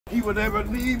He will never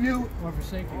leave you or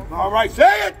forsake you. All right,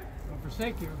 say it. Or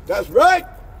forsake you. That's right.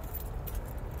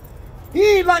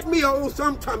 He ain't like me, oh,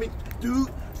 sometimes, dude.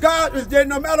 God is there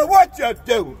no matter what you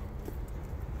do.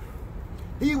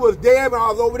 He was there when I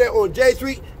was over there on J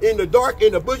Street in the dark,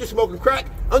 in the bushes, smoking crack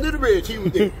under the bridge. He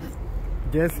was there.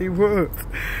 Yes, he was.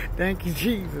 Thank you,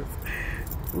 Jesus.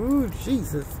 Ooh,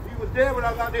 Jesus. He was there when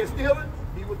I was out there stealing.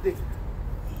 He was there.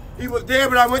 He was there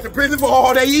when I went to prison for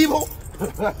all that evil.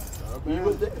 He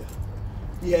was there.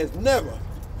 He has never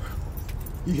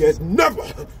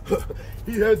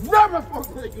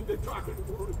forsaken the truck of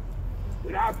the Lord.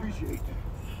 And I appreciate that.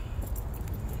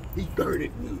 He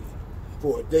girded me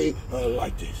for a day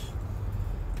like this.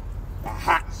 A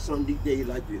hot Sunday day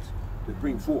like this to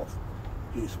bring forth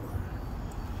his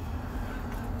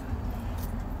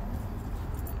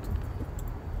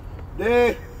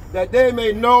word. That they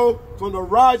may know from the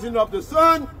rising of the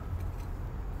sun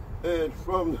and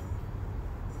from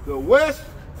the west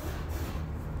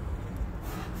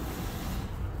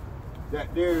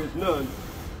that there is none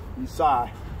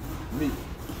beside me.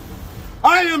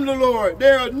 I am the Lord,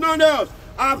 there is none else.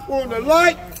 I form the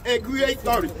light and create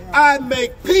darkness. I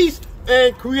make peace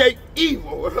and create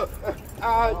evil.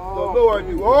 I, the Lord,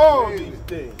 do all these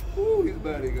things. Ooh, he's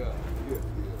mighty God.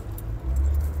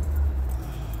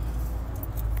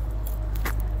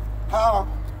 How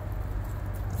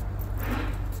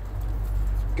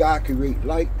God create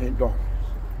light and darkness.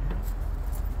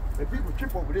 And people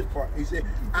trip over this part. He said,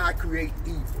 I create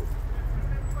evil.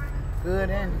 Good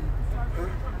and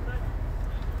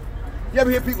You ever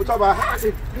hear people talk about how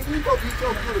you supposed to be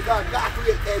so good at God? God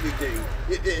creates everything.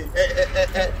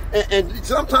 And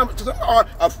sometimes our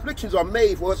afflictions are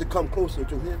made for us to come closer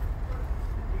to Him.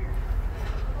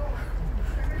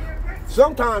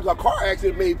 Sometimes a car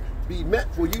accident may be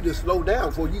meant for you to slow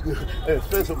down, for you can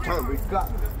spend some time with God.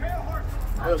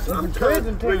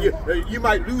 Sometimes you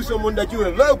might lose someone that you're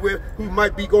in love with who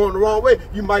might be going the wrong way.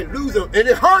 You might lose them, and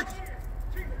it hurts.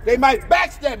 They might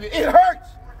backstab you. It hurts.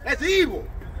 That's evil.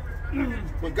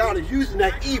 But God is using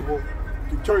that evil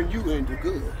to turn you into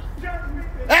good.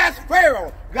 That's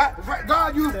Pharaoh.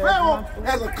 God used Pharaoh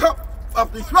as a cup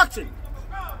of destruction.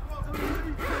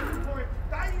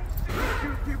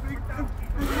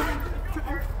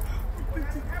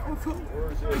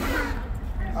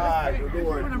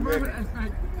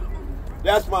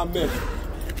 That's my message.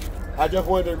 I just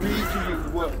wanted to read to you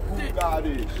who God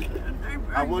is.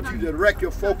 I want you to direct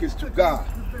your focus to God.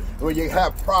 When you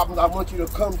have problems, I want you to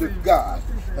come to God.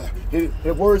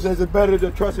 The word says it's better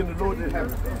to trust in the Lord than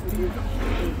have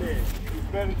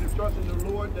It's better to trust in the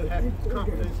Lord than have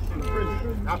confidence in the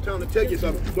prison. I'm trying to tell you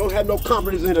something. Don't have no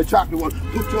confidence in the chocolate one.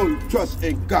 Put your trust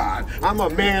in God. I'm a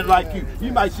man like you.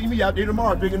 You might see me out there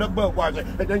tomorrow picking up Budweiser,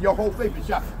 and then your whole faith is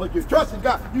shot. But you trust in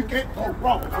God, you can't go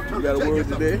wrong. I'm trying to tell you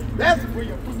something. That's where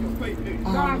you put your faith in.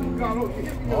 God,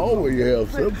 okay. Always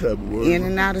have some type of word. in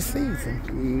and out of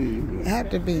season. Have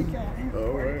to be.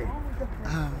 All right.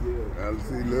 I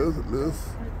see,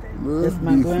 That's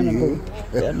my grandbaby.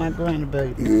 That's my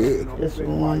grandbaby. Yeah. That's the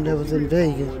one that was in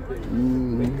Vegas.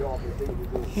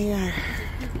 Yeah.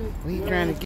 We trying to